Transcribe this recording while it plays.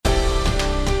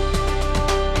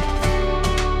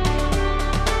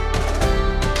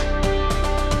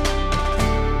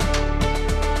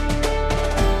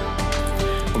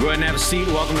ahead and have a seat.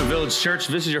 Welcome to Village Church.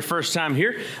 If this is your first time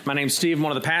here, my name's Steve. I'm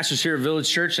one of the pastors here at Village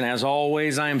Church, and as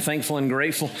always, I am thankful and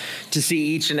grateful to see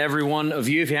each and every one of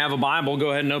you. If you have a Bible, go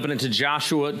ahead and open it to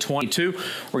Joshua 22.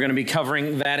 We're going to be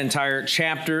covering that entire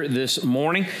chapter this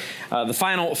morning. The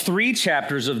final three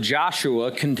chapters of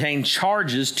Joshua contain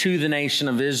charges to the nation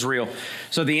of Israel.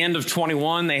 So at the end of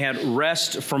 21, they had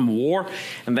rest from war,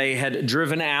 and they had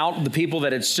driven out the people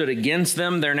that had stood against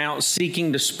them. They're now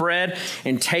seeking to spread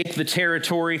and take the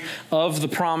territory of the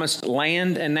promised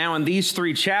land. And now in these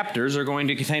three chapters are going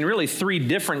to contain really three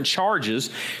different charges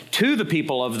to the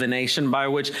people of the nation by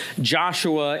which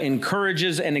Joshua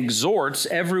encourages and exhorts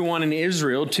everyone in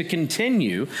Israel to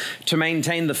continue to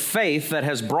maintain the faith that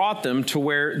has brought them to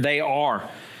where they are.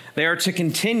 They are to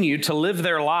continue to live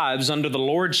their lives under the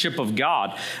lordship of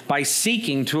God by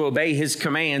seeking to obey His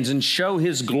commands and show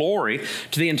His glory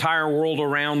to the entire world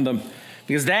around them.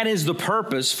 Because that is the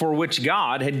purpose for which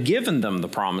God had given them the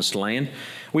promised land.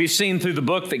 We've seen through the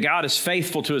book that God is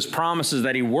faithful to His promises,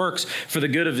 that He works for the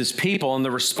good of His people, and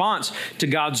the response to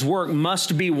God's work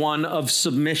must be one of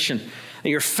submission.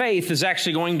 Your faith is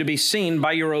actually going to be seen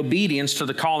by your obedience to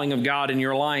the calling of God in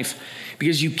your life,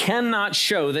 because you cannot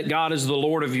show that God is the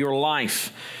Lord of your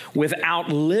life without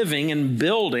living and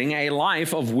building a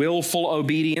life of willful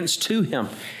obedience to Him.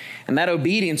 And that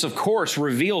obedience, of course,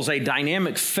 reveals a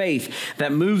dynamic faith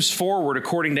that moves forward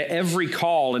according to every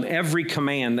call and every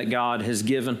command that God has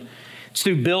given. It's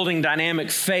through building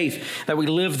dynamic faith that we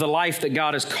live the life that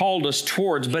God has called us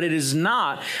towards. But it is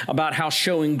not about how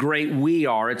showing great we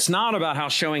are. It's not about how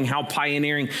showing how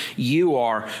pioneering you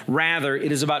are. Rather,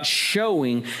 it is about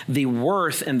showing the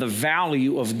worth and the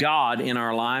value of God in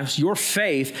our lives. Your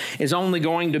faith is only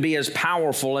going to be as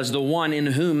powerful as the one in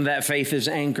whom that faith is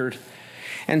anchored.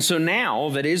 And so now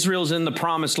that Israel's in the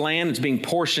promised land, it's being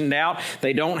portioned out,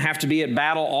 they don't have to be at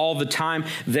battle all the time,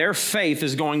 their faith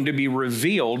is going to be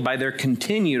revealed by their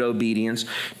continued obedience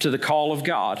to the call of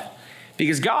God.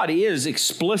 Because God is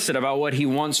explicit about what He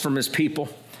wants from His people.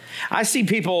 I see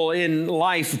people in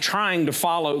life trying to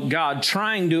follow God,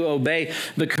 trying to obey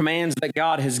the commands that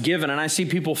God has given, and I see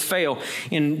people fail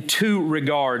in two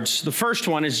regards. The first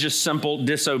one is just simple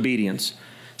disobedience.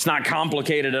 It's not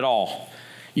complicated at all.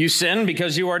 You sin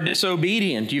because you are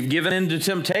disobedient. You've given in to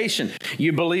temptation.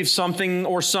 You believe something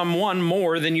or someone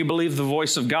more than you believe the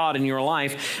voice of God in your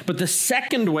life. But the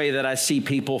second way that I see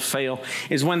people fail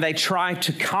is when they try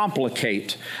to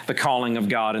complicate the calling of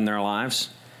God in their lives.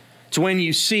 It's when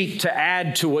you seek to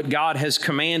add to what God has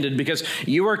commanded because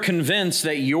you are convinced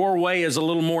that your way is a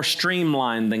little more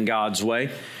streamlined than God's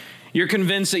way. You're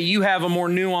convinced that you have a more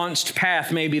nuanced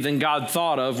path maybe than God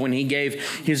thought of when He gave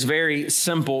His very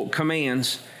simple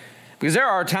commands. Because there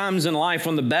are times in life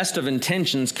when the best of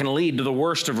intentions can lead to the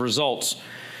worst of results.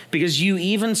 Because you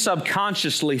even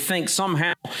subconsciously think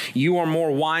somehow you are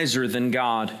more wiser than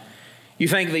God. You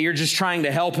think that you're just trying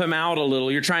to help Him out a little.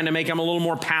 You're trying to make Him a little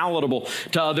more palatable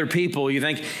to other people. You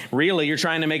think really you're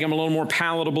trying to make Him a little more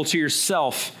palatable to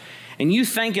yourself. And you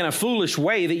think in a foolish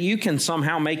way that you can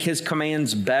somehow make His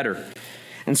commands better.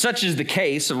 And such is the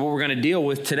case of what we're going to deal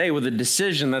with today with a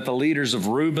decision that the leaders of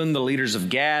Reuben, the leaders of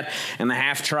Gad, and the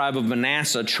half-tribe of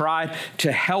Manasseh tried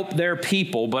to help their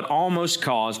people, but almost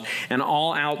caused an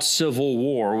all-out civil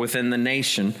war within the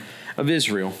nation of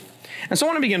Israel. And so I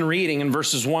want to begin reading in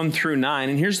verses 1 through 9.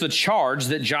 And here's the charge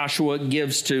that Joshua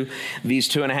gives to these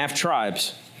 2.5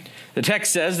 tribes. The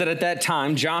text says that at that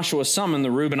time, Joshua summoned the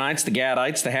Reubenites, the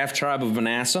Gadites, the half-tribe of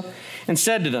Manasseh, and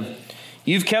said to them,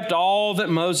 "You've kept all that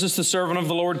Moses, the servant of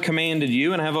the Lord, commanded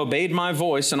you, and have obeyed my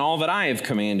voice in all that I have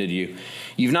commanded you.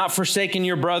 You've not forsaken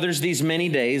your brothers these many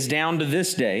days, down to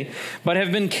this day, but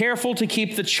have been careful to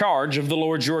keep the charge of the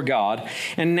Lord your God.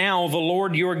 And now the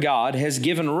Lord your God has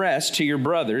given rest to your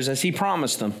brothers, as He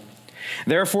promised them.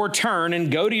 Therefore turn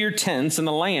and go to your tents in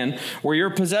the land where your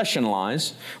possession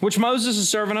lies, which Moses, the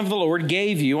servant of the Lord,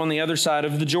 gave you on the other side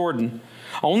of the Jordan.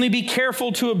 Only be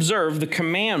careful to observe the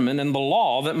commandment and the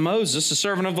law that Moses, the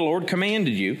servant of the Lord,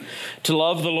 commanded you, to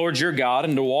love the Lord your God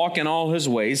and to walk in all His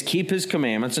ways, keep His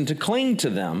commandments, and to cling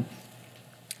to them,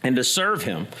 and to serve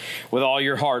Him with all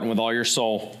your heart and with all your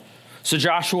soul." So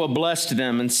Joshua blessed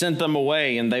them and sent them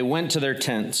away, and they went to their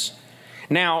tents.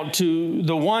 Now, to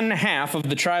the one half of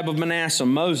the tribe of Manasseh,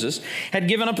 Moses had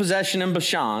given a possession in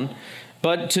Bashan,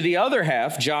 But to the other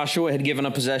half, Joshua had given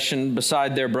a possession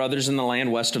beside their brothers in the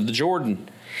land west of the Jordan.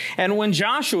 And when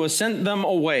Joshua sent them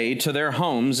away to their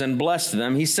homes and blessed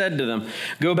them, he said to them,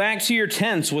 "Go back to your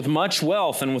tents with much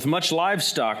wealth and with much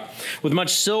livestock, with much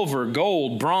silver,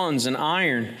 gold, bronze, and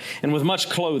iron, and with much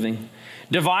clothing.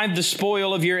 Divide the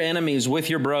spoil of your enemies with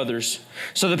your brothers."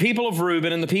 So the people of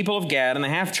Reuben and the people of Gad and the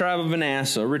half-tribe of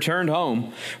Manasseh returned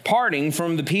home, parting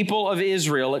from the people of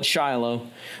Israel at Shiloh,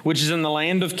 which is in the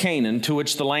land of Canaan, to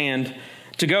the land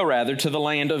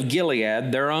of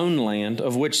Gilead, their own land,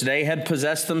 of which they had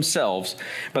possessed themselves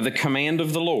by the command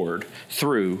of the Lord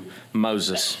through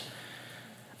Moses.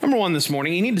 Number one this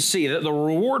morning, you need to see that the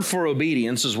reward for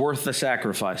obedience is worth the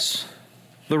sacrifice.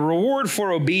 The reward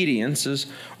for obedience is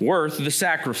worth the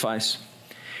sacrifice.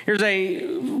 Here's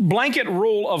a blanket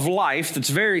rule of life that's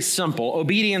very simple.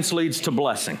 Obedience leads to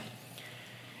blessing.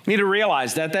 You need to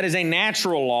realize that is a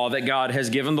natural law that God has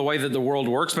given, the way that the world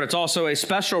works, but it's also a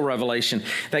special revelation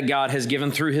that God has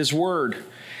given through His Word.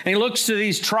 And He looks to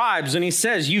these tribes and He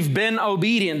says, "You've been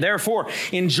obedient, therefore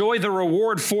enjoy the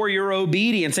reward for your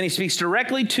obedience." And He speaks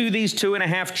directly to these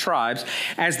 2.5 tribes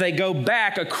as they go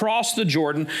back across the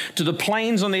Jordan to the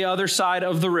plains on the other side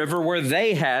of the river, where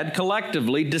they had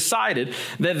collectively decided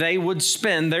that they would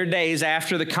spend their days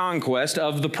after the conquest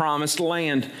of the promised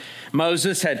land.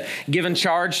 Moses had given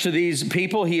charge to these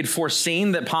people. He had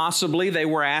foreseen that possibly they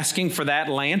were asking for that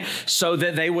land so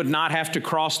that they would not have to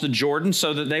cross the Jordan,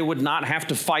 so that they would not have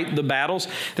to fight the battles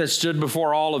that stood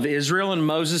before all of Israel. And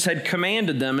Moses had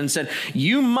commanded them and said,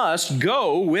 "You must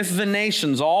go with the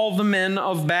nations, all the men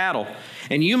of battle,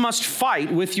 and you must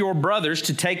fight with your brothers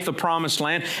to take the promised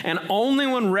land. And only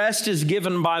when rest is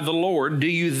given by the Lord do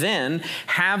you then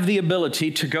have the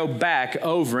ability to go back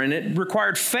over." And it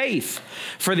required faith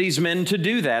for these men to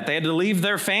do that. They had to leave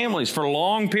their families for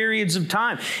long periods of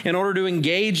time in order to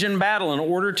engage in battle, in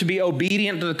order to be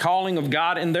obedient to the calling of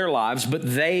God in their lives.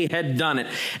 But they had done it.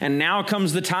 And now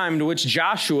comes the time to which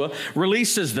Joshua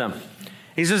releases them.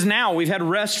 He says, "Now we've had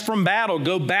rest from battle.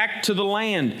 Go back to the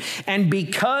land. And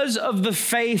because of the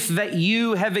faith that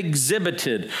you have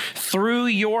exhibited through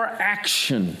your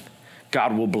action,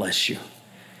 God will bless you."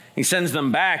 He sends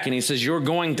them back and he says, "You're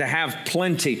going to have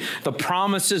plenty. The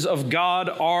promises of God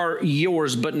are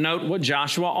yours." But note what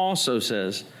Joshua also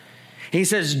says. He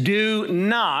says, "Do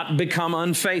not become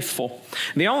unfaithful."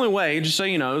 The only way, just so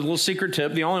you know, a little secret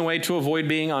tip, the only way to avoid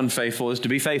being unfaithful is to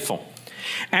be faithful.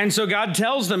 And so God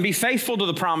tells them, be faithful to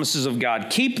the promises of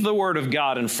God. Keep the word of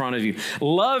God in front of you.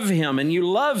 Love Him, and you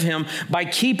love Him by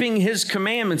keeping His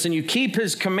commandments, and you keep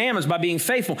His commandments by being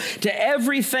faithful to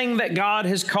everything that God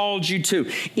has called you to.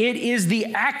 It is the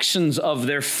actions of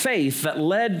their faith that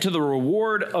led to the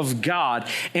reward of God,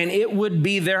 and it would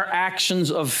be their actions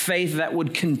of faith that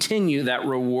would continue that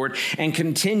reward and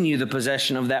continue the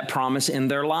possession of that promise in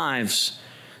their lives.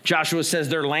 Joshua says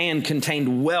their land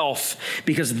contained wealth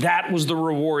because that was the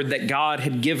reward that God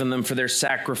had given them for their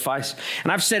sacrifice.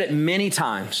 And I've said it many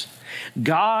times.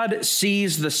 God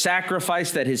sees the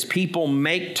sacrifice that His people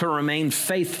make to remain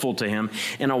faithful to Him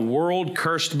in a world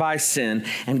cursed by sin,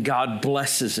 and God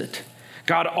blesses it.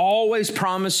 God always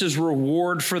promises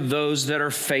reward for those that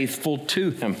are faithful to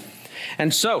Him.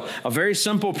 And so, a very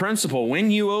simple principle: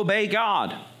 when you obey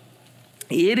God,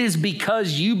 it is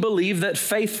because you believe that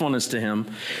faithfulness to Him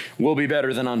will be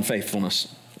better than unfaithfulness.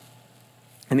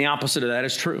 And the opposite of that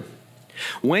is true.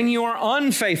 When you are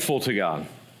unfaithful to God,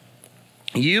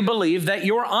 you believe that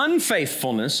your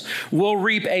unfaithfulness will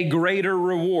reap a greater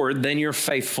reward than your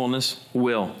faithfulness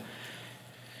will.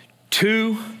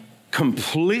 Two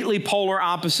completely polar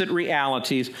opposite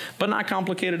realities, but not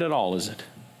complicated at all, is it?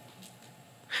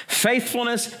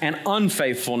 Faithfulness and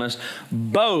unfaithfulness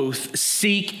both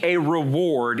seek a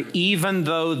reward, even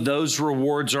though those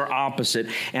rewards are opposite,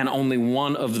 and only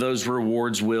one of those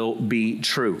rewards will be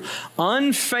true.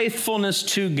 Unfaithfulness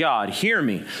to God, hear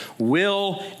me,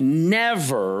 will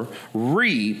never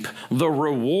reap the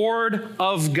reward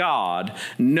of God,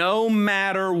 no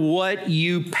matter what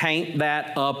you paint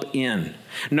that up in.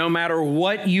 No matter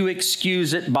what you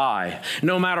excuse it by,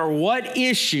 no matter what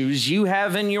issues you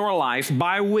have in your life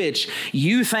by which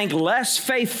you think less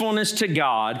faithfulness to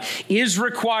God is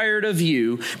required of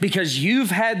you because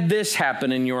you've had this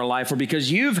happen in your life, or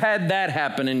because you've had that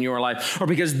happen in your life, or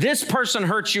because this person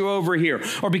hurt you over here,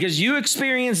 or because you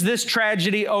experienced this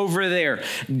tragedy over there,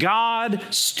 God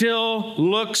still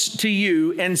looks to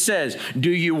you and says, "Do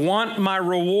you want my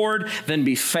reward? Then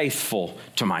be faithful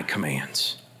to my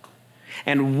commands."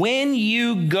 And when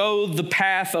you go the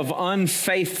path of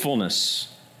unfaithfulness,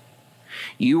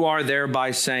 you are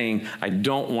thereby saying, I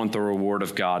don't want the reward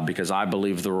of God because I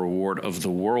believe the reward of the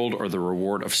world or the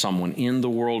reward of someone in the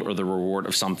world or the reward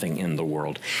of something in the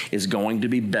world is going to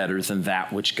be better than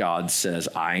that which God says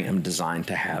I am designed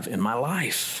to have in my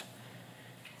life.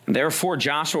 And therefore,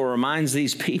 Joshua reminds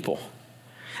these people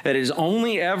that it is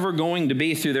only ever going to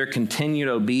be through their continued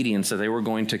obedience that they were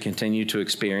going to continue to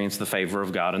experience the favor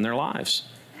of God in their lives.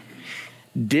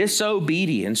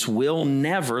 Disobedience will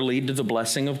never lead to the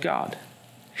blessing of God.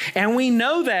 And we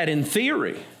know that in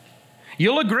theory.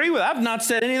 You'll agree with, I've not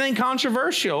said anything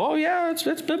controversial. Oh yeah, it's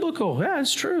biblical. Yeah,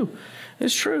 it's true.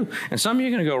 It's true. And some of you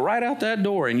are going to go right out that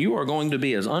door and you are going to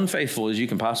be as unfaithful as you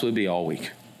can possibly be all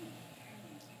week.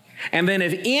 And then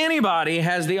if anybody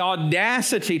has the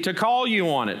audacity to call you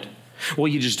on it, well,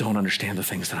 you just don't understand the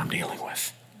things that I'm dealing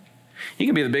with. You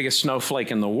can be the biggest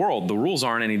snowflake in the world. The rules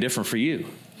aren't any different for you.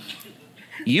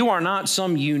 You are not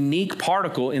some unique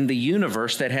particle in the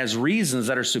universe that has reasons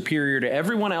that are superior to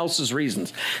everyone else's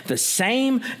reasons. The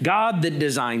same God that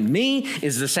designed me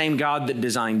is the same God that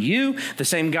designed you. The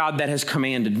same God that has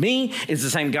commanded me is the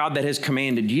same God that has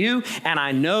commanded you. And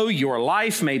I know your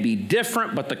life may be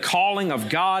different, but the calling of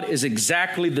God is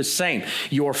exactly the same.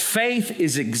 Your faith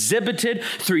is exhibited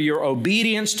through your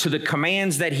obedience to the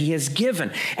commands that He has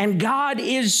given. And God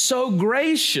is so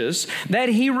gracious that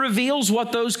He reveals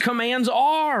what those commands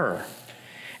are.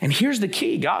 And here's the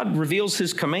key. God reveals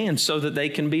His commands so that they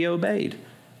can be obeyed.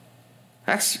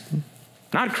 That's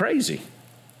not crazy.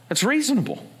 That's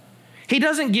reasonable. He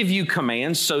doesn't give you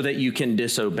commands so that you can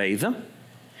disobey them.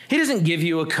 He doesn't give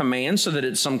you a command so that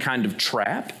it's some kind of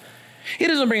trap. He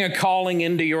doesn't bring a calling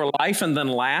into your life and then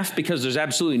laugh because there's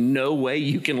absolutely no way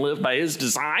you can live by His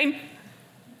design.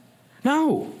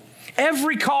 No.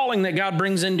 Every calling that God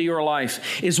brings into your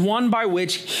life is one by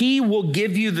which He will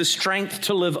give you the strength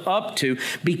to live up to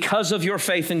because of your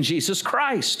faith in Jesus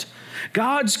Christ.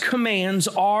 God's commands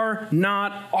are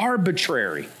not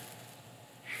arbitrary.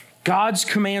 God's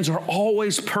commands are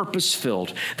always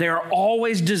purpose-filled. They are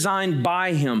always designed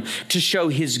by Him to show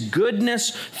His goodness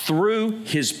through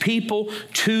His people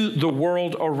to the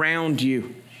world around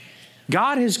you.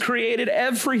 God has created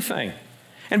everything.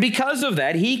 And because of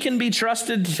that, He can be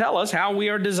trusted to tell us how we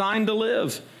are designed to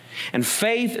live. And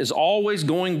faith is always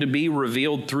going to be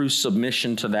revealed through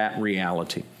submission to that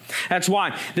reality. That's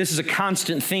why this is a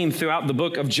constant theme throughout the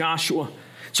book of Joshua.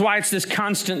 That's why it's this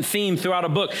constant theme throughout a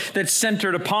book that's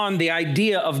centered upon the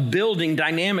idea of building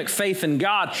dynamic faith in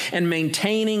God and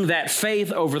maintaining that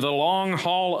faith over the long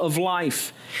haul of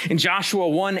life. In Joshua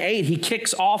 1:8, he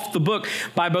kicks off the book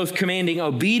by both commanding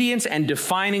obedience and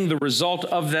defining the result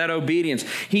of that obedience.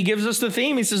 He gives us the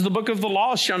theme. He says, the book of the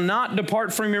law shall not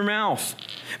depart from your mouth,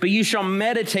 but you shall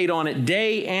meditate on it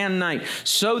day and night,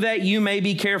 so that you may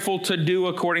be careful to do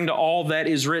according to all that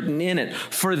is written in it.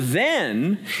 For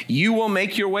then you will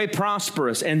make your way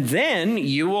prosperous, and then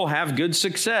you will have good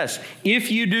success. If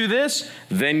you do this,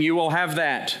 then you will have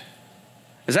that.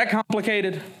 Is that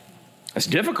complicated? It's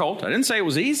difficult. I didn't say it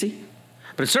was easy,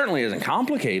 but it certainly isn't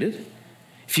complicated.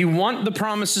 If you want the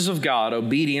promises of God,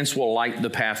 obedience will light the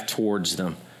path towards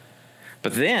them.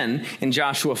 But then in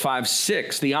Joshua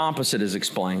 5:6, the opposite is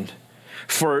explained.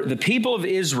 For the people of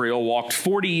Israel walked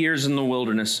 40 years in the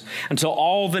wilderness until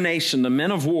all the nation, the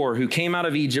men of war who came out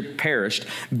of Egypt, perished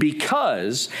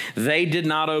because they did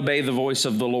not obey the voice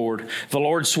of the Lord. The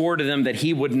Lord swore to them that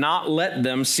He would not let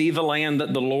them see the land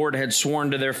that the Lord had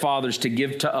sworn to their fathers to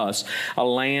give to us, a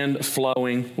land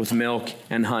flowing with milk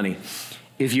and honey.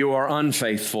 If you are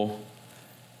unfaithful,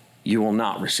 you will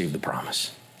not receive the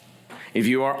promise. If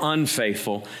you are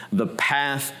unfaithful, the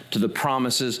path to the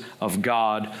promises of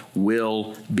God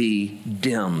will be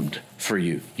dimmed for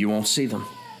you. You won't see them.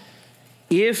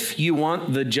 If you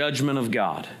want the judgment of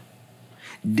God,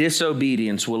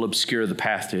 disobedience will obscure the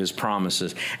path to His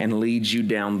promises and lead you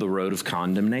down the road of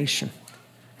condemnation.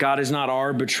 God is not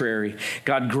arbitrary.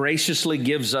 God graciously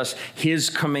gives us His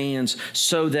commands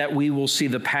so that we will see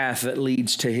the path that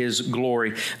leads to His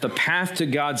glory. The path to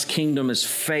God's kingdom is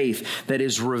faith that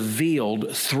is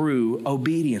revealed through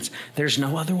obedience. There's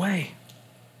no other way.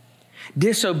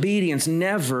 Disobedience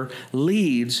never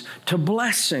leads to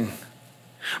blessing,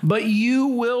 but you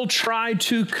will try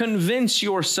to convince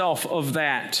yourself of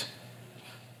that.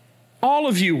 All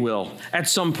of you will at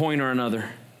some point or another.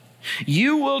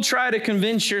 You will try to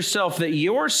convince yourself that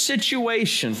your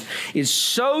situation is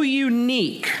so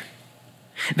unique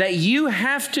that you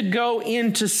have to go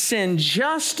into sin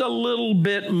just a little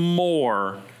bit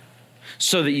more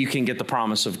so that you can get the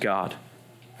promise of God.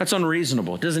 That's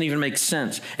unreasonable. It doesn't even make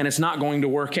sense, and it's not going to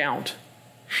work out.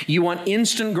 You want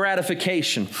instant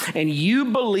gratification, and you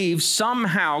believe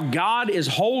somehow God is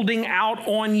holding out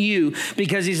on you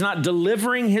because he's not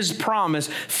delivering his promise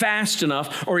fast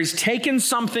enough, or he's taken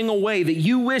something away that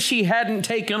you wish he hadn't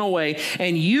taken away,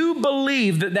 and you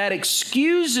believe that that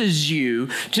excuses you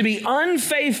to be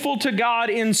unfaithful to God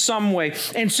in some way.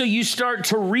 And so you start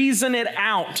to reason it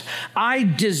out. I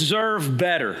deserve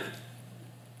better.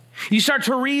 You start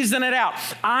to reason it out.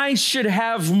 I should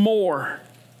have more.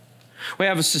 We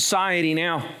have a society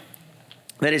now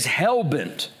that is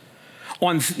hell-bent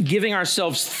on giving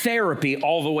ourselves therapy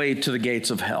all the way to the gates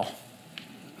of hell.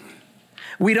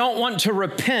 We don't want to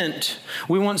repent.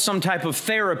 We want some type of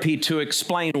therapy to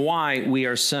explain why we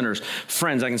are sinners.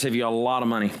 Friends, I can save you a lot of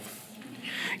money.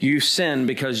 You sin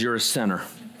because you're a sinner,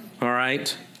 all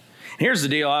right? Here's the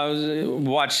deal. I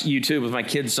watch YouTube with my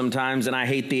kids sometimes, and I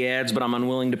hate the ads, but I'm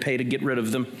unwilling to pay to get rid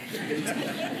of them.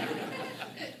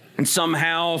 And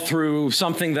somehow through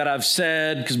something that I've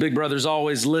said, because Big Brother's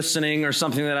always listening, or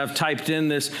something that I've typed in,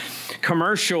 this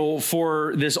commercial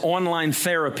for this online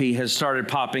therapy has started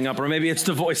popping up. Or maybe it's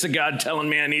the voice of God telling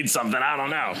me I need something. I don't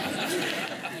know.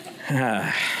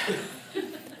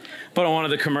 But on one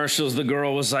of the commercials, the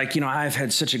girl was like, I've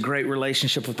had such a great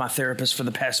relationship with my therapist for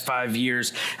the past 5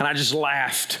 years. And I just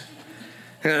laughed.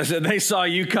 And I said, they saw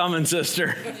you coming,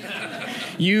 sister.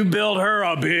 You built her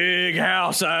a big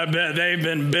house. I bet they've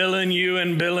been billing you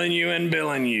and billing you and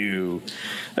billing you.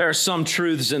 There are some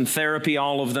truths in therapy.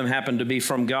 All of them happen to be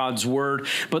from God's word.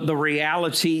 But the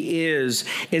reality is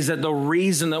that the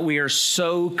reason that we are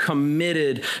so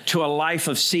committed to a life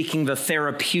of seeking the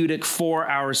therapeutic for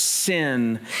our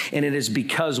sin, and it is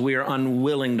because we are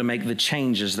unwilling to make the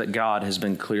changes that God has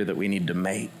been clear that we need to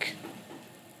make.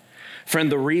 Friend,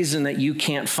 the reason that you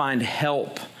can't find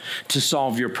help to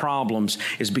solve your problems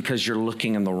is because you're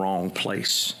looking in the wrong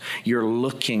place. You're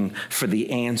looking for the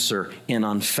answer in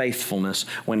unfaithfulness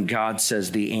when God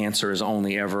says the answer is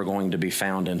only ever going to be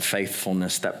found in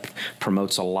faithfulness that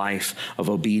promotes a life of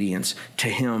obedience to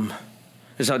him.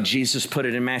 This is how Jesus put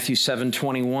it in Matthew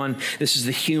 7:21. This is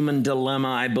the human dilemma,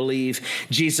 I believe.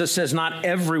 Jesus says, not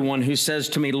everyone who says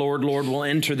to me, Lord, Lord, will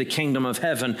enter the kingdom of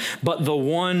heaven, but the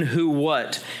one who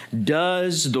what?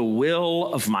 Does the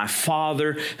will of my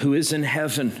Father who is in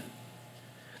heaven.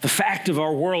 The fact of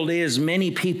our world is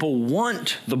many people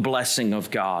want the blessing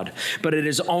of God, but it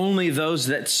is only those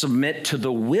that submit to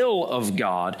the will of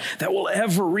God that will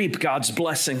ever reap God's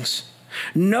blessings.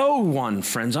 No one,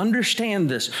 friends, understand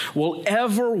this, will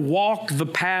ever walk the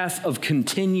path of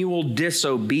continual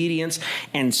disobedience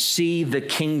and see the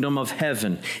kingdom of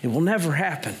heaven. It will never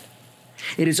happen.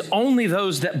 It is only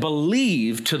those that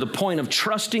believe to the point of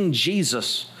trusting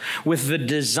Jesus with the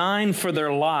design for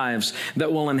their lives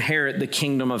that will inherit the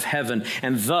kingdom of heaven,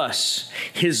 and thus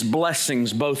his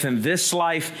blessings both in this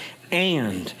life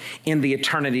and in the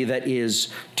eternity that is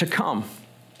to come.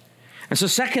 And so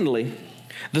secondly,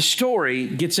 the story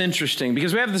gets interesting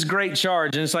because we have this great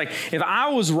charge, and it's like, if I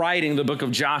was writing the book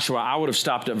of Joshua, I would have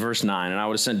stopped at verse 9 and I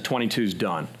would have said 22's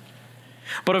done.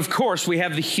 But of course, we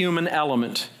have the human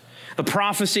element. The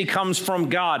prophecy comes from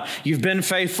God. You've been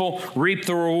faithful, reap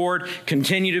the reward.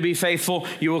 Continue to be faithful.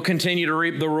 You will continue to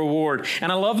reap the reward. And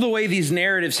I love the way these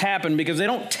narratives happen because they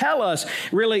don't tell us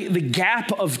really the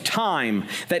gap of time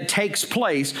that takes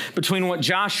place between what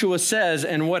Joshua says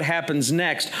and what happens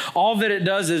next. All that it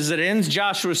does is it ends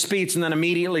Joshua's speech and then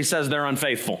immediately says they're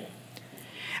unfaithful.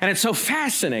 And it's so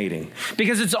fascinating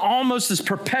because it's almost this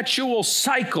perpetual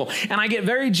cycle. And I get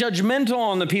very judgmental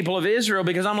on the people of Israel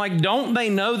because I'm like, don't they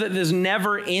know that this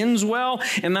never ends well?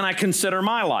 And then I consider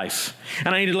my life.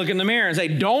 And I need to look in the mirror and say,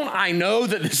 don't I know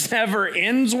that this never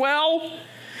ends well?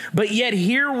 But yet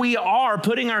here we are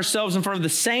putting ourselves in front of the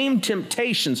same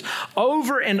temptations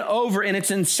over and over. And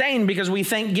it's insane because we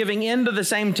think giving in to the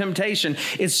same temptation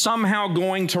is somehow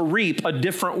going to reap a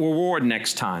different reward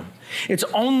next time. It's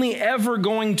only ever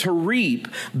going to reap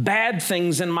bad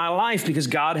things in my life because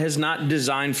God has not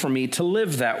designed for me to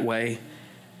live that way.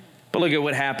 But look at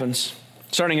what happens.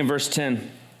 Starting in verse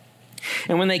 10.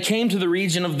 And when they came to the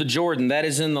region of the Jordan, that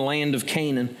is in the land of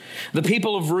Canaan, the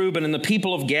people of Reuben and the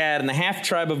people of Gad and the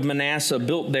half-tribe of Manasseh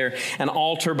built there an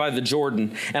altar by the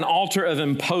Jordan, an altar of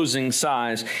imposing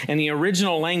size. In the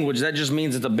original language, that just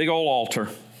means it's a big old altar.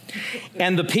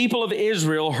 And the people of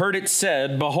Israel heard it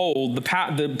said, behold,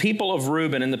 the people of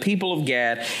Reuben and the people of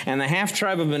Gad and the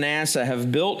half-tribe of Manasseh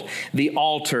have built the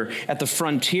altar at the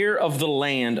frontier of the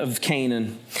land of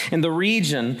Canaan, in the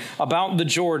region about the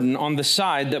Jordan on the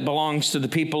side that belongs to the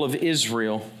people of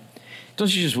Israel.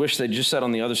 Don't you just wish they'd just sat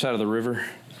on the other side of the river?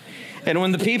 And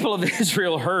when the people of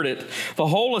Israel heard it, the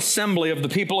whole assembly of the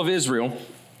people of Israel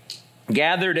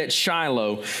gathered at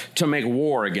Shiloh to make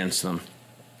war against them.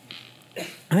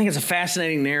 I think it's a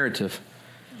fascinating narrative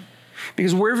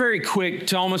because we're very quick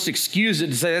to almost excuse it,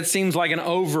 to say that seems like an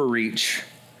overreach,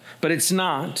 but it's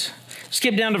not.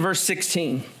 Skip down to verse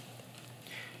 16.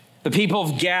 The people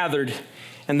have gathered,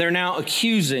 and they're now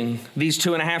accusing these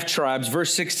 2.5 tribes.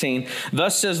 Verse 16,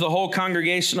 thus says the whole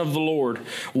congregation of the Lord,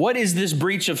 what is this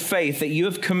breach of faith that you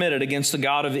have committed against the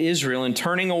God of Israel in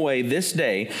turning away this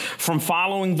day from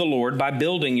following the Lord by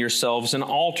building yourselves an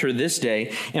altar this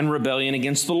day in rebellion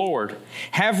against the Lord?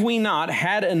 Have we not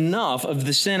had enough of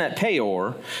the sin at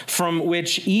Peor, from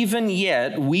which even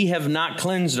yet we have not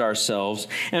cleansed ourselves,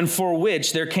 and for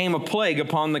which there came a plague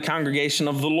upon the congregation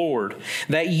of the Lord,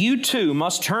 that you too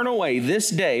must turn away this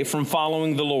day from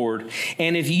following the Lord?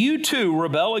 And if you too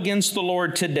rebel against the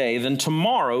Lord today, then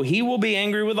tomorrow he will be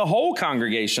angry with the whole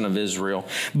congregation of Israel.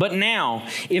 But now,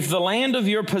 if the land of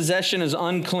your possession is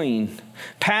unclean,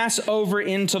 pass over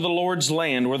into the Lord's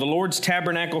land where the Lord's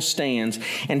tabernacle stands,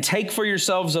 and take for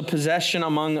yourselves a possession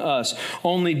among us.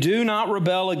 Only do not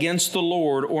rebel against the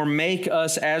Lord or make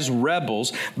us as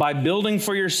rebels by building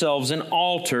for yourselves an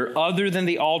altar other than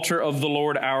the altar of the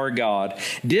Lord our God.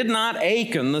 Did not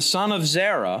Achan, the son of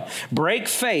Zerah, break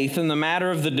faith in the matter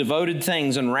of the devoted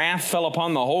things, and wrath fell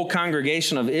upon the whole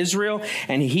congregation of Israel,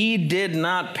 and he did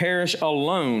not perish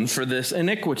alone for this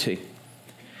iniquity?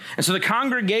 And so the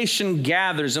congregation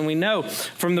gathers, and we know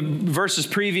from the verses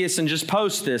previous and just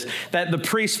post this, that the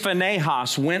priest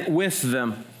Phinehas went with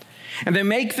them. And they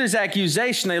make this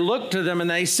accusation. They look to them and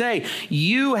they say,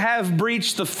 you have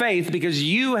breached the faith because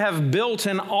you have built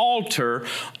an altar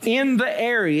in the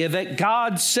area that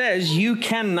God says you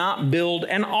cannot build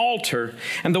an altar.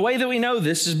 And the way that we know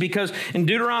this is because in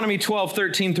Deuteronomy 12,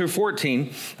 13 through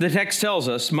 14, the text tells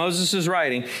us, Moses is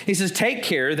writing, he says, take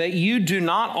care that you do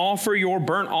not offer your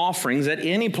burnt offerings at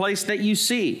any place that you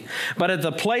see, but at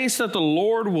the place that the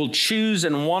Lord will choose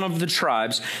in one of the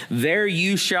tribes, there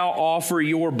you shall offer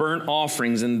your burnt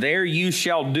offerings, and there you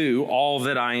shall do all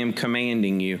that I am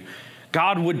commanding you.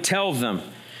 God would tell them,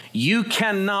 you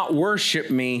cannot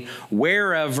worship me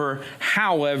wherever,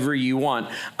 however you want.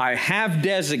 I have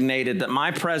designated that my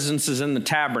presence is in the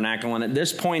tabernacle, and at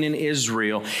this point in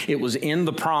Israel, it was in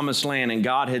the promised land, and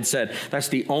God had said, that's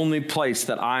the only place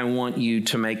that I want you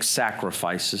to make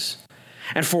sacrifices.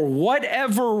 And for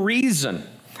whatever reason,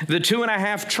 the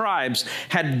 2.5 tribes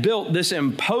had built this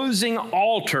imposing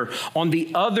altar on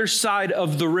the other side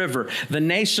of the river. The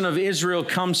nation of Israel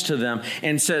comes to them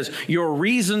and says, your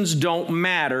reasons don't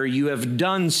matter. You have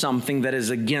done something that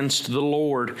is against the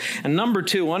Lord. And number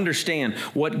 2, understand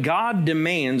what God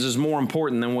demands is more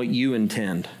important than what you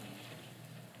intend.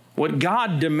 What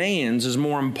God demands is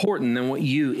more important than what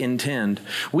you intend.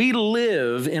 We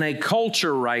live in a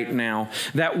culture right now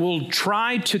that will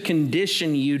try to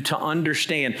condition you to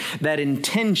understand that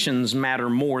intentions matter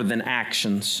more than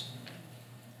actions.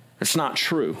 It's not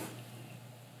true.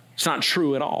 It's not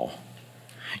true at all.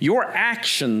 Your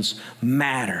actions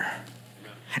matter.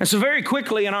 And so very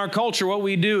quickly in our culture, what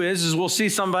we do is we'll see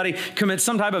somebody commit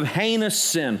some type of heinous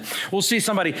sin. We'll see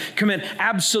somebody commit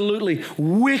absolutely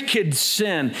wicked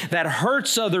sin that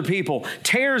hurts other people,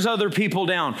 tears other people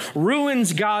down,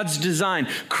 ruins God's design,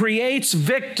 creates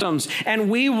victims, and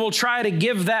we will try to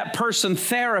give that person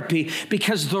therapy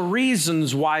because the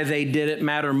reasons why they did it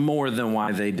matter more than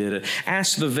why they did it.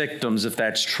 Ask the victims if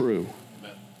that's true.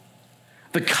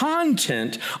 The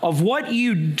content of what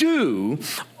you do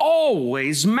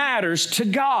always matters to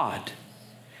God.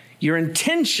 Your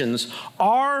intentions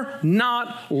are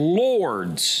not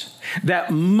lords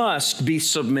that must be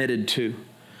submitted to.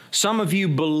 Some of you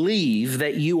believe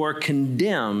that you are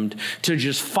condemned to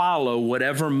just follow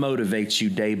whatever motivates you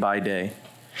day by day.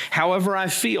 However I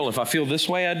feel, if I feel this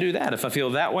way, I do that. If I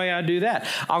feel that way, I do that.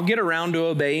 I'll get around to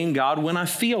obeying God when I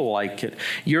feel like it.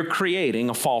 You're creating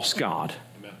a false God.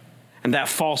 And that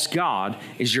false God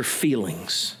is your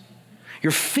feelings.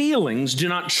 Your feelings do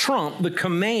not trump the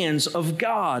commands of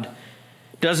God.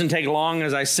 Doesn't take long,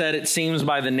 as I said, it seems,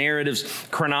 by the narrative's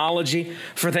chronology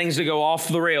for things to go off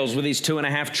the rails with these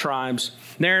 2.5 tribes.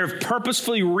 Narrative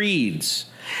purposefully reads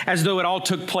as though it all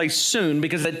took place soon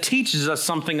because it teaches us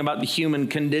something about the human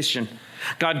condition.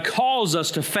 God calls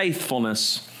us to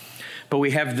faithfulness, but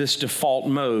we have this default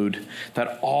mode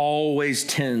that always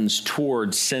tends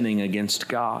towards sinning against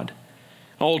God.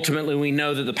 Ultimately, we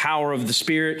know that the power of the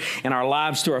Spirit in our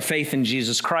lives through our faith in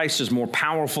Jesus Christ is more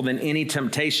powerful than any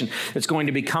temptation that's going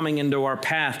to be coming into our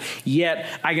path. Yet,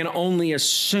 I can only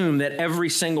assume that every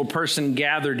single person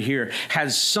gathered here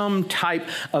has some type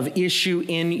of issue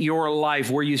in your life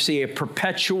where you see a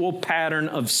perpetual pattern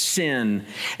of sin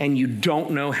and you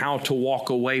don't know how to walk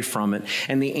away from it.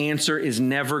 And the answer is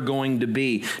never going to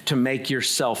be to make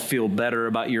yourself feel better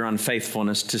about your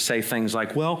unfaithfulness, to say things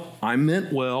like, well, I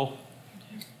meant well.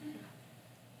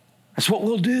 That's what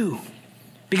we'll do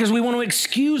because we want to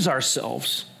excuse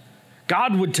ourselves.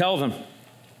 God would tell them,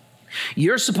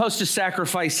 you're supposed to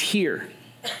sacrifice here,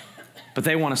 but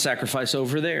they want to sacrifice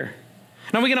over there.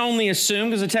 Now, we can only assume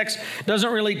because the text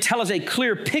doesn't really tell us a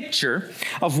clear picture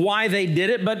of why they did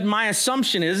it, but my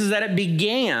assumption is that it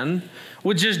began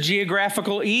with just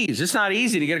geographical ease. It's not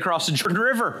easy to get across the Jordan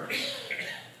River.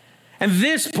 And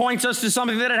this points us to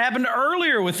something that had happened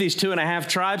earlier with these 2.5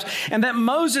 tribes, and that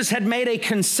Moses had made a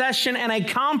concession and a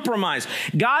compromise.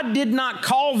 God did not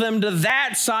call them to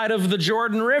that side of the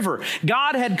Jordan River.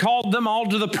 God had called them all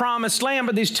to the promised land,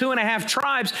 but these 2.5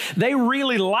 tribes, they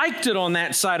really liked it on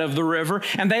that side of the river,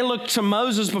 and they looked to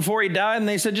Moses before he died, and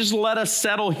they said, just let us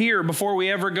settle here before we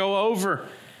ever go over.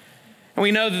 And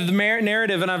we know that the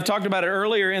narrative, and I've talked about it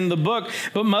earlier in the book,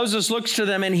 but Moses looks to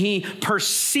them and he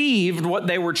perceived what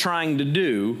they were trying to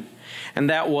do, and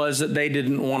that was that they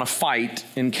didn't want to fight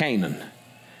in Canaan.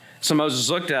 So Moses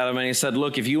looked at them and he said,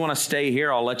 look, if you want to stay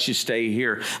here, I'll let you stay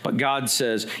here. But God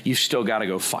says, you've still got to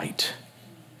go fight.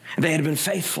 And they had been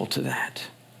faithful to that.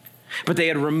 But they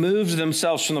had removed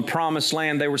themselves from the promised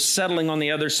land. They were settling on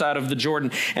the other side of the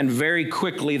Jordan. And very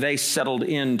quickly they settled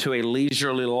into a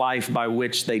leisurely life by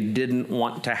which they didn't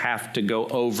want to have to go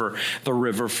over the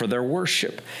river for their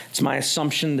worship. It's my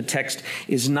assumption the text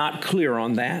is not clear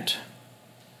on that.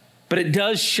 But it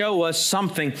does show us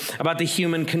something about the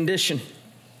human condition.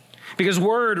 Because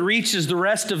word reaches the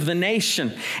rest of the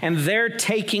nation, and they're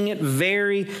taking it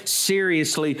very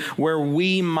seriously where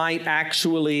we might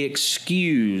actually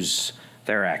excuse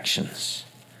their actions.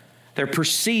 Their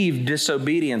perceived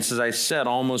disobedience, as I said,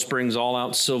 almost brings all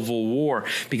out civil war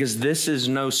because this is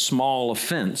no small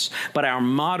offense. But our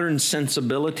modern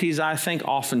sensibilities, I think,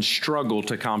 often struggle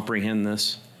to comprehend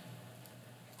this.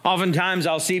 Oftentimes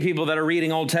I'll see people that are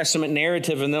reading Old Testament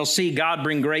narrative and they'll see God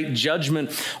bring great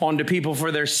judgment onto people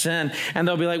for their sin. And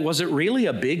they'll be like, was it really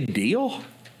a big deal?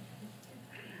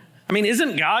 I mean,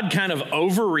 isn't God kind of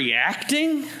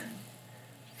overreacting?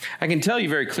 I can tell you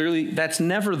very clearly, that's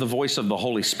never the voice of the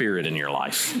Holy Spirit in your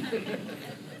life.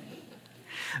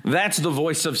 That's the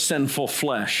voice of sinful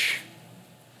flesh.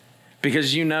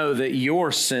 Because you know that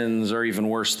your sins are even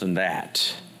worse than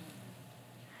that.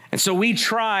 And so we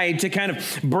tried to kind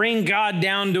of bring God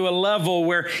down to a level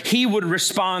where he would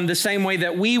respond the same way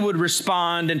that we would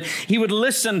respond. And he would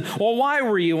listen. Well, why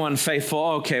were you unfaithful?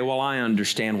 Okay, well, I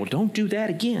understand. Well, don't do that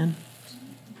again.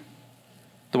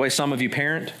 The way some of you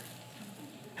parent,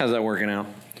 how's that working out?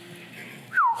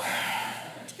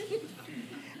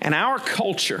 In our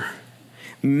culture,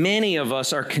 many of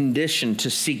us are conditioned to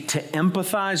seek to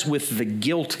empathize with the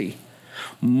guilty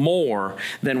more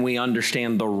than we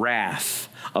understand the wrath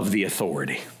of the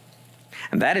authority.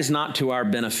 And that is not to our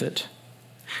benefit.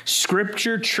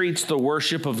 Scripture treats the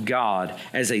worship of God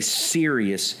as a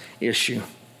serious issue.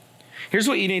 Here's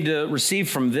what you need to receive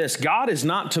from this. God is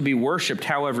not to be worshiped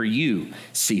however you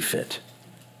see fit.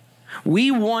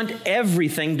 We want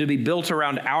everything to be built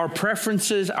around our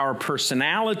preferences, our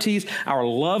personalities, our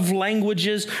love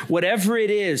languages, whatever it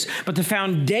is. But the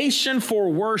foundation for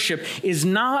worship is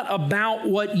not about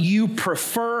what you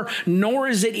prefer, nor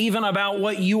is it even about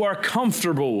what you are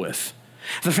comfortable with.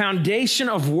 The foundation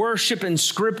of worship in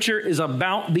Scripture is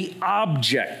about the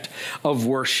object of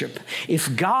worship.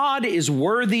 If God is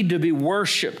worthy to be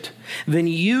worshiped, then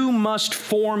you must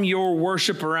form your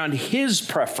worship around His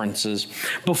preferences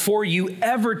before you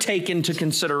ever take into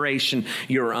consideration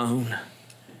your own.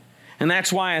 And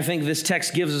that's why I think this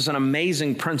text gives us an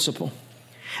amazing principle.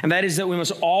 And that is that we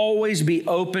must always be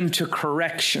open to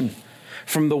correction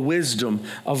from the wisdom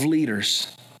of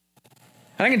leaders.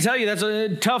 And I can tell you that's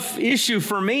a tough issue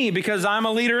for me because I'm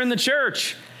a leader in the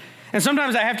church. And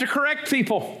sometimes I have to correct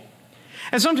people.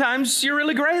 And sometimes you're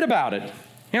really great about it.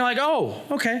 You're like, oh,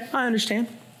 okay, I understand.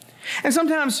 And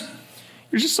sometimes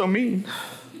you're just so mean.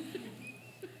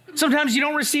 Sometimes you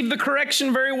don't receive the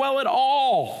correction very well at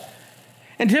all.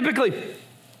 And typically,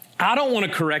 I don't want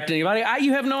to correct anybody.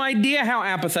 You have no idea how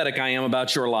apathetic I am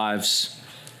about your lives.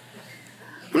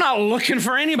 I'm not looking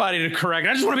for anybody to correct.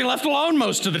 I just want to be left alone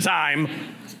most of the time.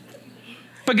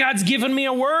 But God's given me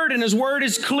a word, and his word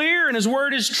is clear, and his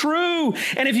word is true.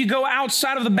 And if you go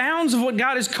outside of the bounds of what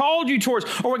God has called you towards,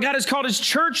 or what God has called his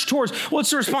church towards, well, it's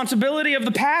the responsibility of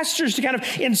the pastors to kind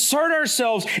of insert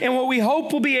ourselves in what we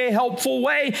hope will be a helpful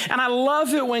way. And I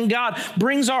love it when God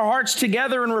brings our hearts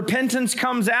together and repentance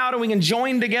comes out and we can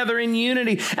join together in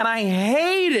unity. And I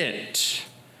hate it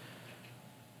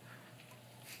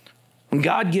when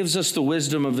God gives us the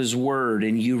wisdom of his word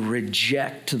and you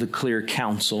reject the clear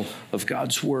counsel of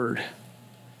God's word.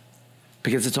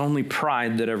 Because it's only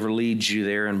pride that ever leads you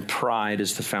there, and pride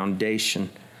is the foundation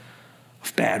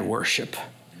of bad worship.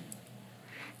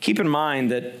 Keep in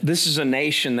mind that this is a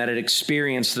nation that had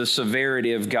experienced the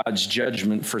severity of God's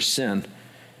judgment for sin.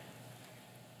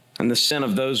 And the sin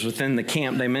of those within the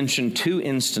camp, they mention two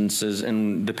instances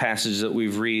in the passage that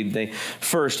we've read. They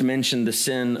first mentioned the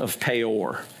sin of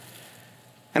Peor.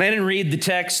 And I didn't read the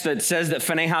text that says that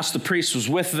Phinehas the priest was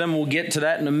with them. We'll get to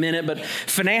that in a minute. But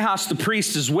Phinehas the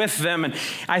priest is with them. And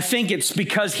I think it's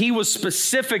because he was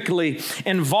specifically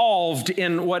involved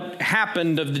in what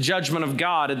happened of the judgment of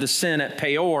God at the sin at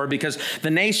Peor. Because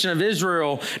the nation of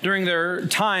Israel, during their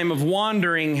time of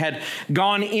wandering, had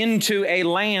gone into a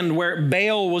land where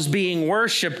Baal was being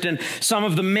worshipped. And some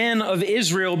of the men of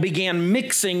Israel began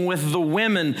mixing with the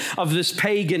women of this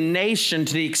pagan nation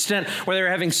to the extent where they were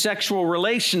having sexual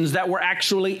relations that were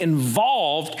actually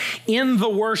involved in the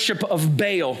worship of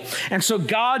Baal. And so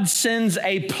God sends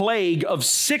a plague of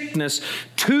sickness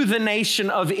to the nation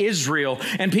of Israel.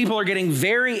 And people are getting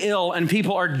very ill and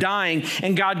people are dying.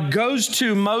 And God goes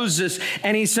to Moses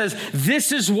and he says,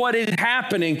 this is what is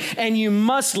happening and you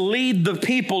must lead the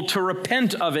people to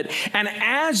repent of it. And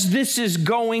as this is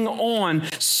going on,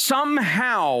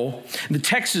 somehow, the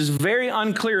text is very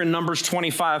unclear in Numbers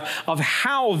 25 of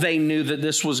how they knew that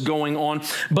this was going on.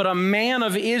 But a man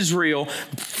of Israel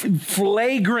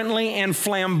flagrantly and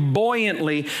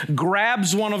flamboyantly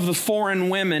grabs one of the foreign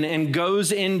women and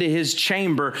goes into his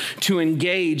chamber to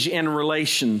engage in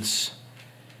relations.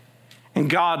 And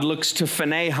God looks to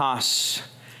Phinehas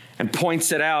and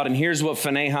points it out. And here's what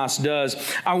Phinehas does.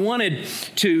 I wanted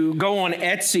to go on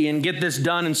Etsy and get this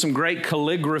done in some great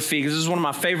calligraphy because this is one of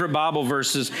my favorite Bible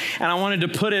verses. And I wanted to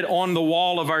put it on the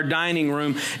wall of our dining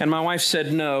room. And my wife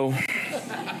said, no.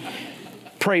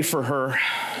 Pray for her.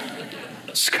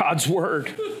 It's God's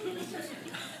word.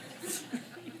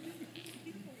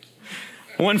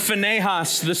 When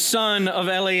Phinehas, the son of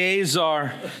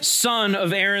Eleazar, son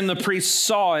of Aaron the priest,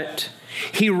 saw it,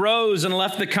 he rose and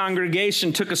left the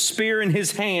congregation, took a spear in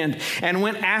his hand, and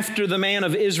went after the man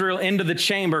of Israel into the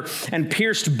chamber and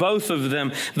pierced both of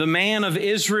them, the man of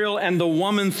Israel and the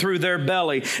woman through their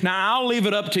belly. Now, I'll leave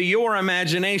it up to your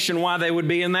imagination why they would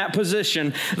be in that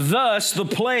position. Thus, the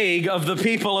plague of the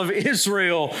people of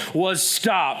Israel was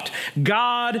stopped.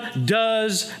 God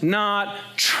does not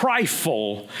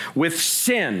trifle with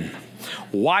sin.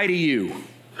 Why do you?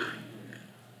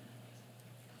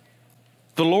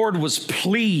 The Lord was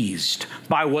pleased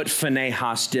by what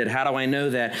Phinehas did. How do I know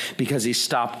that? Because he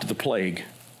stopped the plague.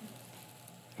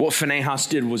 What Phinehas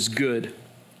did was good.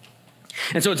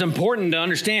 And so it's important to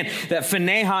understand that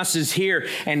Phinehas is here,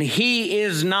 and he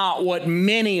is not what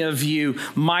many of you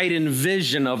might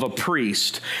envision of a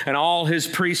priest. And all his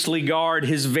priestly garb,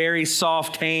 his very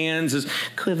soft hands, his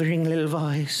quivering little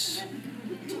voice.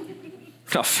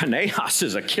 Oh, Phinehas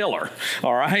is a killer,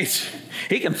 all right?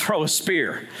 He can throw a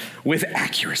spear with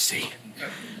accuracy.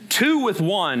 2 with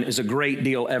 1 is a great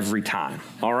deal every time,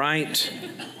 all right?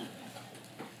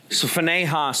 So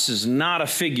Phinehas is not a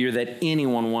figure that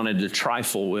anyone wanted to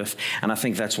trifle with, and I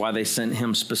think that's why they sent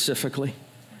him specifically.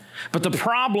 But the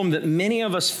problem that many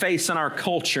of us face in our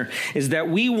culture is that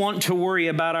we want to worry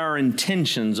about our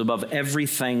intentions above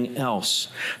everything else.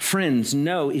 Friends,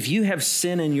 no, if you have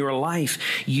sin in your life,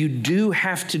 you do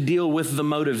have to deal with the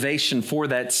motivation for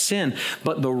that sin.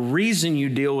 But the reason you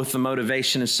deal with the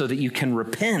motivation is so that you can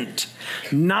repent,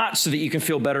 not so that you can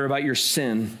feel better about your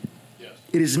sin. Yes.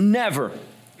 It is never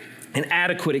an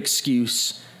adequate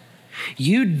excuse.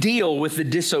 You deal with the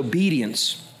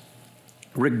disobedience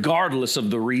regardless of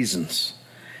the reasons.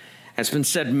 As been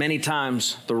said many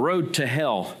times, the road to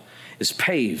hell is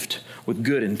paved with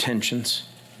good intentions.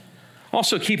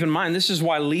 Also keep in mind, this is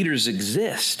why leaders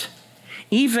exist.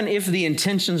 Even if the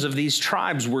intentions of these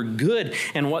tribes were good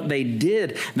and what they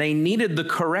did, they needed the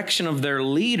correction of their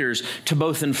leaders to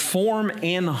both inform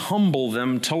and humble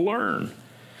them to learn.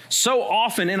 So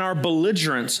often in our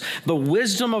belligerence, the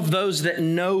wisdom of those that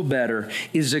know better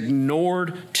is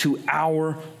ignored to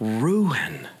our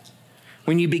ruin.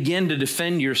 When you begin to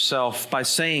defend yourself by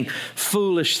saying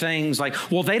foolish things like,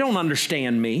 well, they don't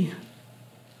understand me.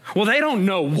 Well, they don't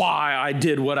know why I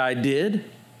did what I did.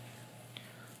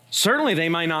 Certainly they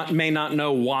may not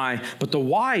know why, but the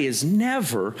why is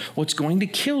never what's going to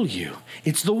kill you.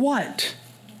 It's the what.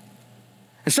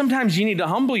 And sometimes you need to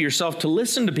humble yourself to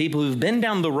listen to people who've been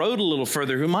down the road a little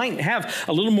further, who might have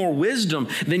a little more wisdom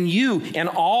than you and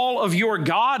all of your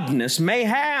godness may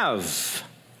have.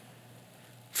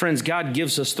 Friends, God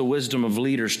gives us the wisdom of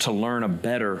leaders to learn a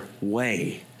better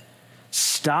way.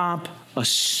 Stop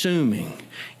assuming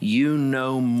you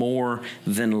know more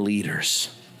than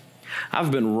leaders.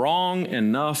 I've been wrong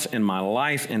enough in my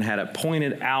life and had it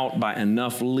pointed out by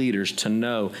enough leaders to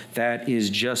know that is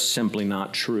just simply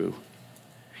not true.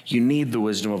 You need the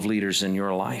wisdom of leaders in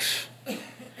your life,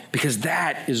 because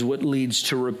that is what leads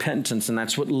to repentance, and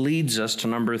that's what leads us to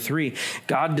number 3.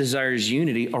 God desires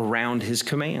unity around his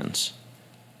commands.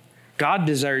 God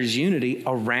desires unity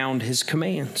around his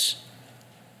commands.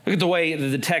 Look at the way that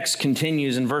the text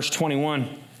continues in verse 21.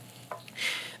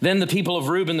 Then the people of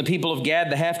Reuben, the people of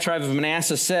Gad, the half-tribe of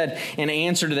Manasseh said in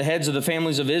answer to the heads of the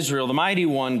families of Israel, the mighty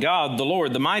one, God, the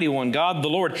Lord, the mighty one, God, the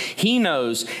Lord, he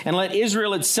knows, and let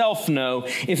Israel itself know.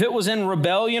 If it was in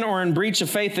rebellion or in breach of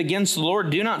faith against the Lord,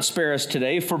 do not spare us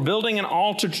today for building an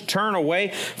altar to turn away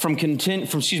from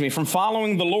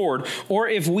following the Lord, or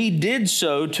if we did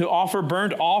so to offer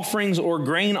burnt offerings or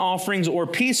grain offerings or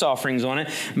peace offerings on it,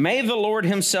 may the Lord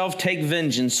himself take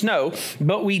vengeance. No,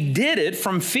 but we did it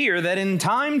from fear that in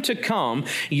time to come,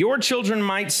 your children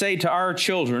might say to our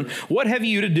children, what have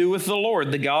you to do with the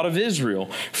Lord, the God of Israel?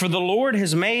 For the Lord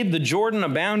has made the Jordan a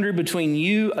boundary between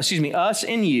us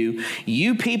and you,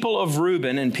 you people of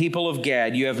Reuben and people of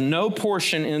Gad. You have no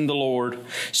portion in the Lord.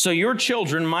 So your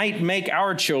children might make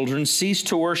our children cease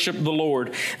to worship the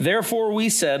Lord. Therefore we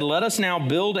said, let us now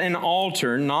build an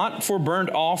altar, not for burnt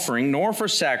offering, nor for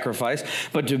sacrifice,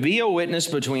 but to be a witness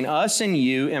between us and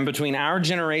you and between our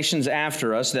generations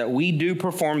after us, that we do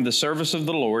perform the service of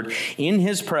the Lord in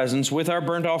his presence with our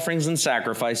burnt offerings and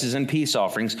sacrifices and peace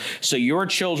offerings. So your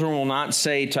children will not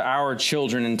say to our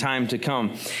children in time to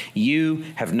come, you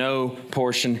have no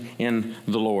portion in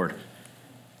the Lord.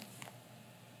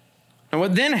 And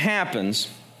what then happens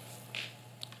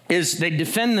is they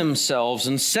defend themselves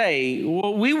and say,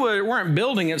 well, we weren't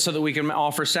building it so that we can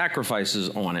offer sacrifices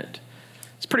on it.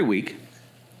 It's pretty weak.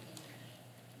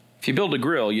 If you build a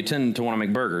grill, you tend to want to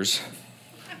make burgers.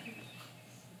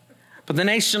 But the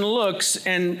nation looks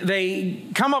and they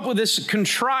come up with this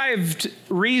contrived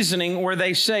reasoning where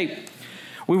they say,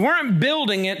 we weren't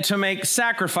building it to make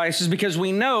sacrifices because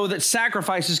we know that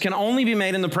sacrifices can only be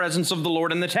made in the presence of the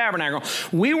Lord in the tabernacle.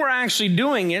 We were actually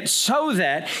doing it so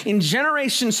that in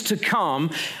generations to come,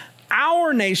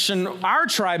 our nation, our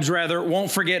tribes rather,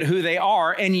 won't forget who they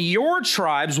are, and your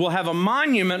tribes will have a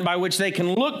monument by which they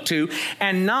can look to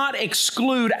and not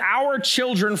exclude our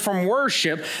children from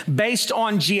worship based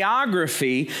on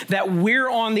geography, that we're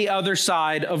on the other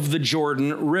side of the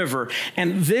Jordan River.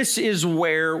 And this is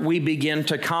where we begin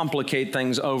to complicate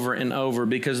things over and over,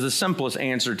 because the simplest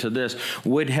answer to this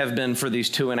would have been for these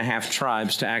 2.5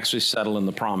 tribes to actually settle in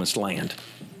the promised land.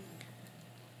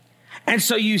 And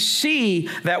so you see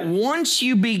that once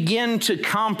you begin to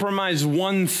compromise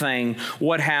one thing,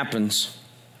 what happens?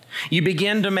 You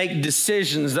begin to make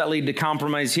decisions that lead to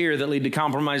compromise here, that lead to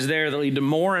compromise there, that lead to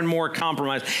more and more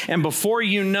compromise. And before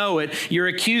you know it, you're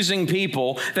accusing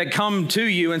people that come to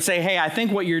you and say, hey, I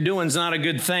think what you're doing is not a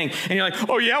good thing. And you're like,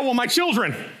 oh yeah, well, my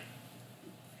children.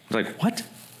 It's like, what?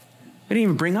 I didn't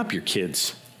even bring up your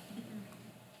kids.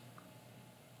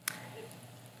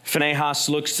 Phinehas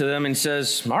looks to them and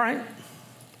says, all right,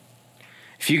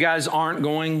 if you guys aren't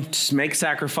going to make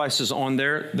sacrifices on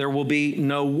there will be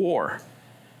no war.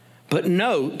 But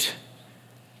note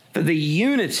that the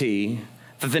unity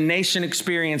that the nation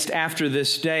experienced after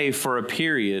this day for a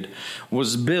period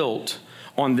was built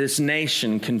on this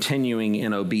nation continuing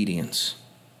in obedience.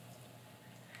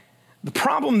 The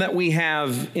problem that we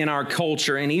have in our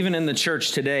culture and even in the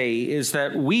church today is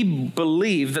that we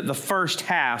believe that the first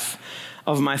half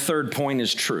of my third point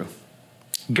is true.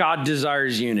 God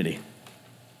desires unity.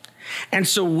 And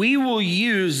so we will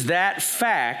use that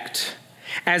fact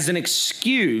as an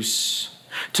excuse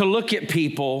to look at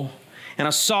people in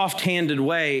a soft-handed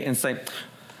way and say,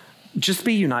 just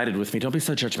be united with me. Don't be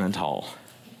so judgmental.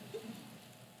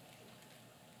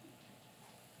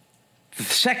 The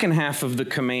second half of the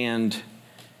command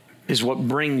is what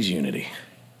brings unity.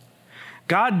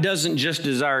 God doesn't just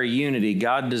desire unity.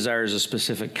 God desires a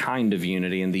specific kind of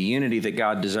unity. And the unity that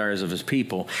God desires of his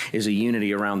people is a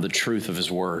unity around the truth of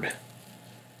his word.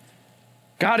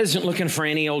 God isn't looking for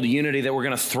any old unity that we're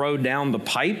going to throw down the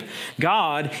pipe.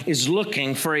 God is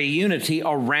looking for a unity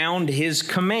around his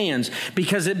commands,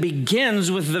 because it begins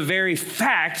with the very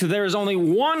fact that there is only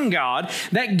one God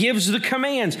that gives the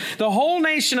commands. The whole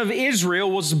nation of Israel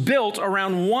was built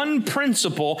around one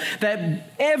principle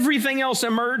that everything else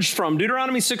emerged from.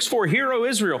 Deuteronomy 6:4, "Hear, O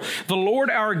Israel, the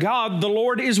Lord our God, the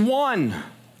Lord is one."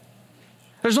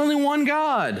 There's only one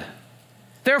God.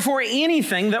 Therefore,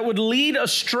 anything that would lead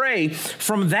astray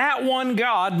from that one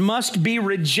God must be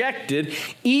rejected,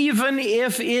 even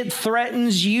if it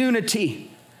threatens unity.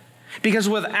 Because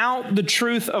without the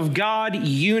truth of God,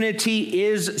 unity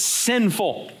is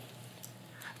sinful.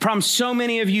 The problem so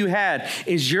many of you had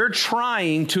is you're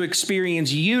trying to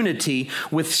experience unity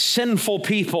with sinful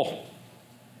people.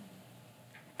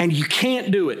 And you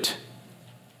can't do it.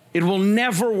 It will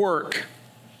never work.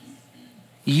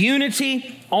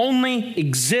 Unity only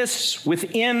exists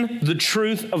within the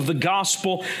truth of the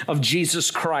gospel of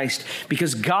Jesus Christ,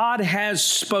 because God has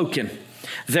spoken.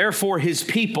 Therefore, his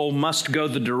people must go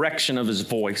the direction of his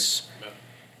voice.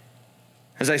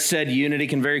 As I said, unity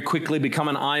can very quickly become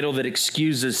an idol that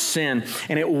excuses sin.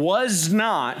 And it was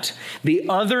not the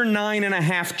other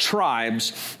 9.5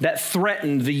 tribes that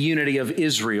threatened the unity of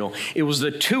Israel. It was the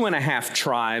 2.5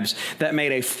 tribes that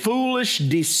made a foolish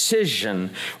decision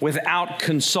without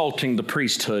consulting the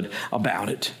priesthood about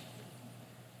it.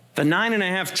 The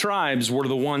 9.5 tribes were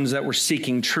the ones that were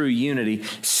seeking true unity.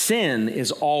 Sin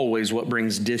is always what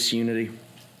brings disunity.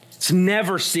 It's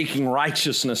never seeking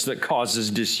righteousness that causes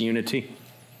disunity.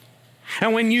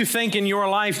 And when you think in your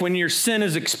life, when your sin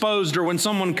is exposed, or when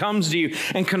someone comes to you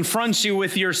and confronts you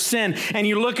with your sin, and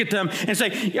you look at them and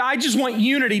say, I just want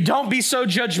unity, don't be so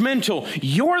judgmental.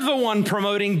 You're the one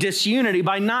promoting disunity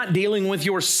by not dealing with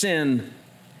your sin.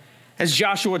 As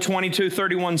Joshua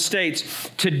 22:31 states,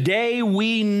 "Today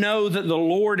we know that the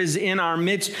Lord is in our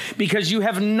midst, because you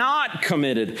have not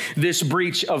committed this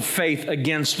breach of faith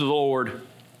against the Lord."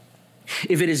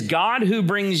 If it is God who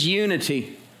brings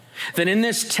unity, then in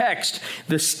this text,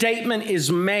 the statement is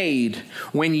made,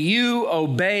 when you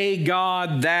obey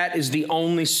God, that is the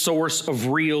only source of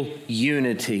real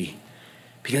unity.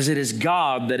 Because it is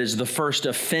God that is the first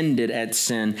offended at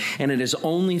sin, and it is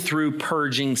only through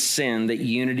purging sin that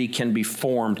unity can be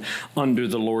formed under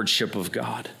the lordship of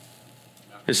God.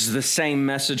 This is the same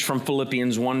message from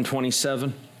Philippians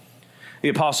 1:27. The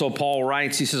Apostle Paul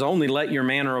writes, he says, "Only let your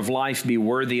manner of life be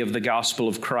worthy of the gospel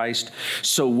of Christ.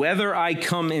 So whether I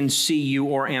come and see you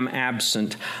or am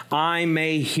absent, I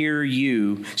may hear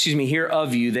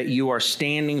of you that you are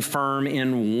standing firm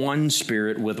in one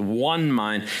spirit, with one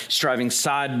mind, striving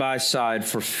side by side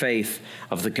for faith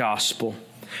of the gospel."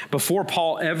 Before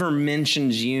Paul ever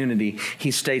mentions unity, he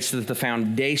states that the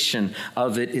foundation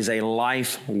of it is a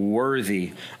life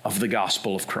worthy of the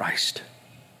gospel of Christ.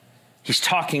 He's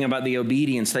talking about the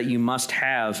obedience that you must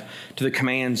have to the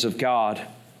commands of God.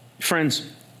 Friends,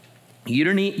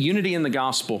 unity in the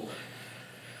gospel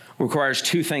requires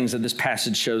two things that this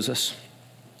passage shows us.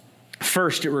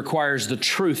 First, it requires the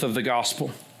truth of the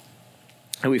gospel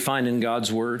that we find in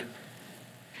God's word.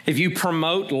 If you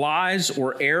promote lies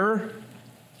or error,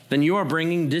 then you are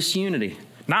bringing disunity.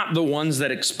 Not the ones that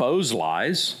expose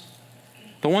lies.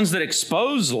 The ones that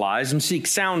expose lies and seek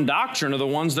sound doctrine are the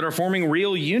ones that are forming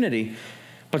real unity.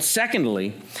 But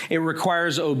secondly, it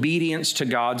requires obedience to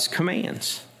God's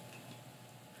commands.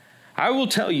 I will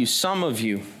tell you, some of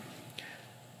you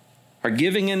are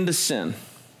giving in to sin.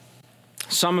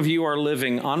 Some of you are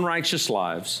living unrighteous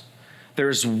lives.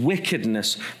 There's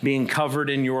wickedness being covered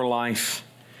in your life,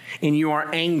 and you are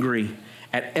angry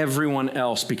at everyone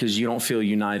else because you don't feel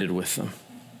united with them.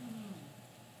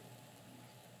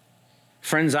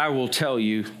 Friends, I will tell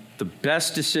you, the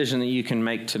best decision that you can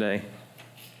make today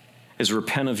is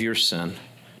repent of your sin,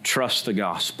 trust the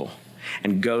gospel,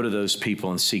 and go to those people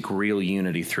and seek real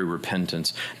unity through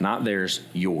repentance. Not theirs,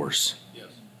 yours. Yes.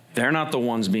 They're not the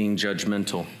ones being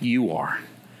judgmental. You are.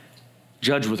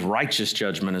 Judge with righteous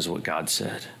judgment is what God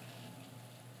said.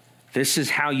 This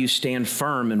is how you stand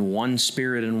firm in one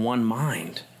spirit and one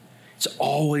mind. It's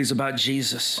always about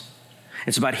Jesus.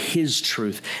 It's about his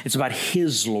truth. It's about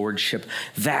his lordship.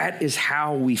 That is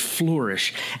how we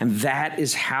flourish, and that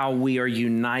is how we are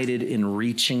united in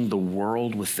reaching the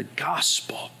world with the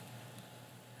gospel.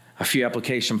 A few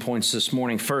application points this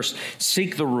morning. First,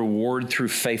 seek the reward through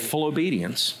faithful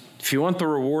obedience. If you want the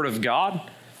reward of God,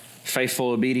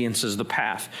 faithful obedience is the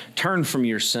path. Turn from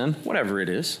your sin, whatever it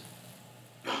is.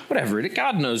 Whatever it is.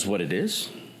 God knows what it is.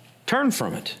 Turn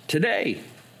from it today.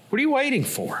 What are you waiting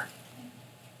for?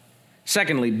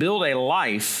 Secondly, build a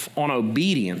life on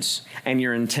obedience, and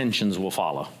your intentions will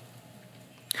follow.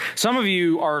 Some of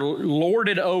you are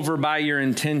lorded over by your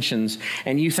intentions,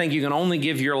 and you think you can only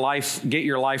get your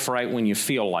life right when you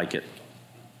feel like it.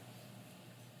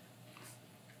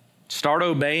 Start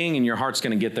obeying, and your heart's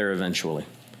going to get there eventually.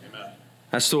 Amen.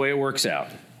 That's the way it works out.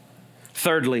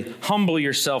 Thirdly, humble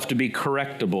yourself to be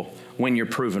correctable when you're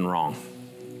proven wrong.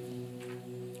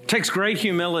 It takes great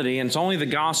humility, and it's only the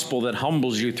gospel that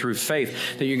humbles you through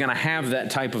faith that you're going to have that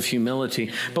type of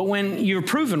humility. But when you're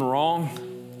proven wrong,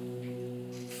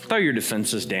 throw your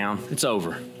defenses down. It's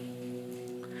over.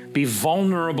 Be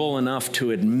vulnerable enough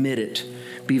to admit it.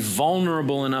 Be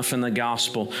vulnerable enough in the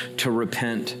gospel to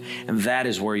repent. And that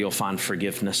is where you'll find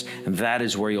forgiveness. And that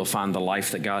is where you'll find the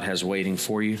life that God has waiting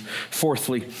for you.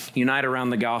 Fourthly, unite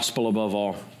around the gospel above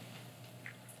all.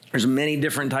 There's many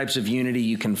different types of unity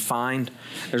you can find.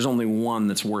 There's only one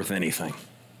that's worth anything.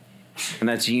 And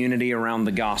that's unity around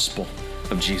the gospel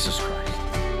of Jesus Christ.